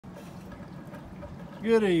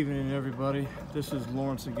Good evening, everybody. This is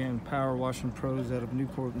Lawrence again, Power Washing Pros out of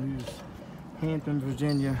Newport News, Hampton,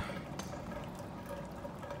 Virginia.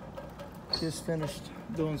 Just finished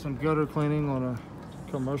doing some gutter cleaning on a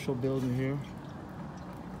commercial building here.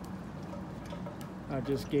 I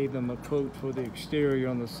just gave them a quote for the exterior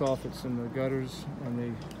on the soffits and the gutters,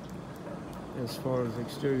 and as far as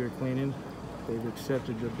exterior cleaning, they've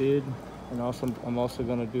accepted the bid. And I'm also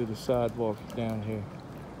going to do the sidewalk down here.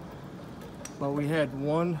 But we had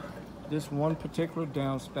this one particular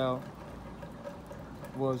downspout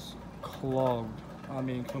was clogged. I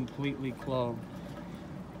mean, completely clogged.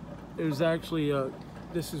 It was actually,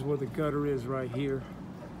 this is where the gutter is right here.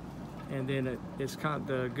 And then it's kind of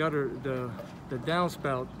the gutter, the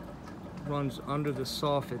downspout runs under the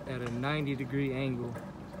soffit at a 90-degree angle.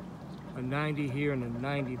 A 90 here and a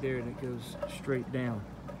 90 there, and it goes straight down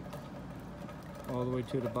all the way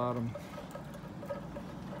to the bottom.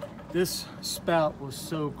 This spout was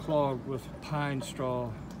so clogged with pine straw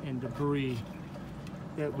and debris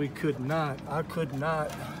that I could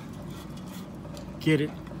not get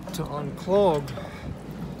it to unclog,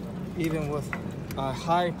 even with a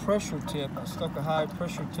high pressure tip. I stuck a high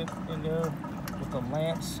pressure tip in there with a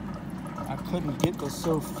lance. I couldn't get this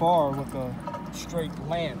so far with a straight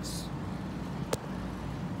lance.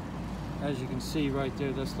 As you can see right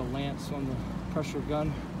there, that's the lance on the pressure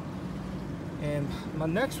gun. And my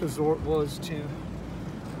next resort was to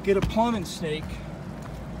get a plumbing snake.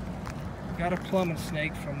 Got a plumbing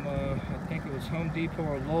snake from, I think it was Home Depot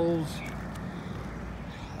or Lowe's.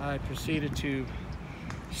 I proceeded to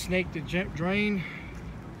snake the drain,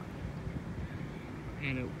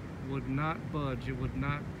 and it would not budge. It would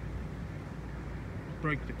not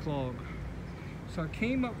break the clog. So I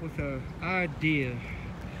came up with an idea,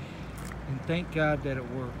 and thank God that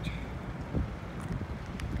it worked.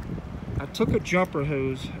 I took a jumper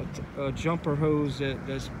hose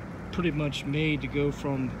that's pretty much made to go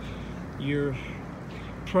from your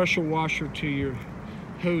pressure washer to your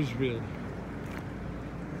hose reel.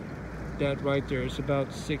 That right there, it's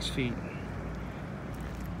about 6 feet.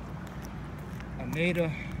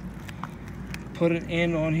 I put it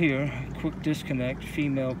in on here, quick disconnect,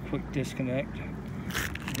 female quick disconnect.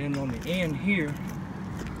 Then on the end here,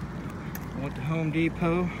 I went to Home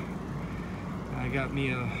Depot. I got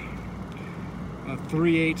me a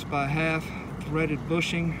 3/8 by half threaded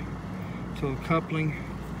bushing to a coupling,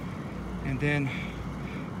 and then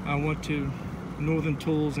I went to Northern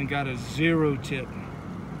Tools and got a 0 tip,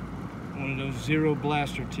 one of those 0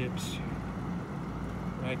 blaster tips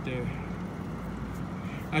right there.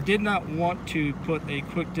 I did not want to put a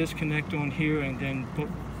quick disconnect on here and then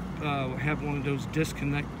have one of those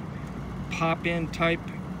disconnect pop-in type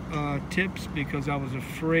tips, because I was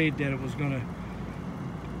afraid that it was going to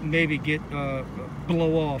maybe get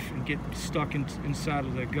blow off and get stuck inside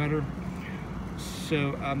of the gutter.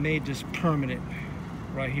 So I made this permanent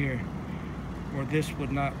right here, where this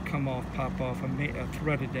would not come off, pop off. I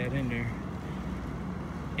threaded that in there,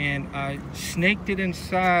 and I snaked it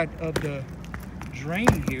inside of the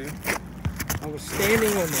drain here. I was standing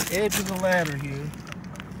on the edge of the ladder here,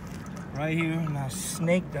 right here, and I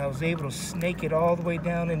was able to snake it all the way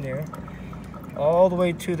down in there, all the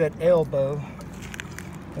way to that elbow.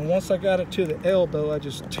 And once I got it to the elbow, I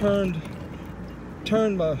just turned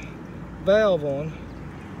my valve on,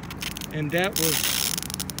 and that was,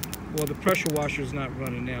 well, the pressure washer is not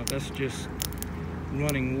running now. That's just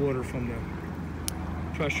running water from the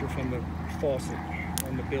pressure from the faucet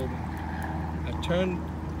on the building. I turned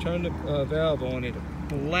the valve on, it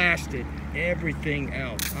blasted everything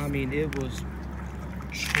out. I mean, it was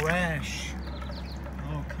trash.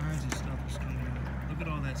 All kinds of stuff was coming out. Look at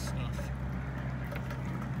all that stuff.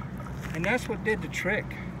 And that's what did the trick.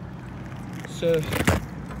 So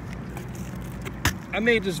I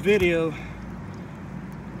made this video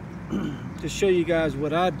to show you guys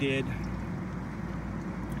what I did,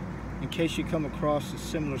 in case you come across a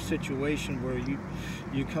similar situation where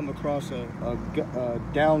you come across a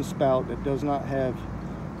downspout that does not have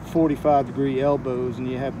 45-degree elbows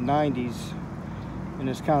and you have 90s, and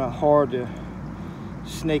it's kind of hard to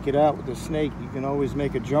snake it out with a snake. You can always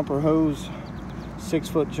make a jumper hose,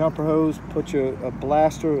 6-foot jumper hose, put a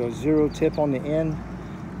blaster, a 0 tip on the end,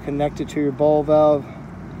 connect it to your ball valve,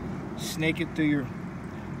 snake it through your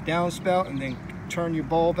downspout, and then turn your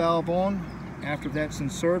ball valve on. After that's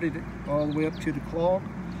inserted all the way up to the clog,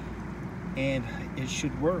 and it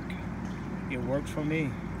should work. It worked for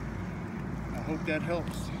me. I hope that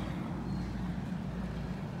helps.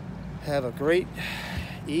 Have a great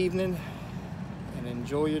evening and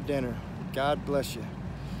enjoy your dinner. God bless you.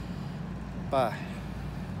 Bye.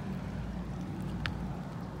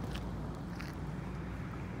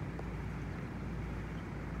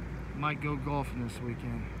 Might go golfing this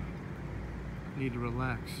weekend. Need to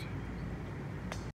relax.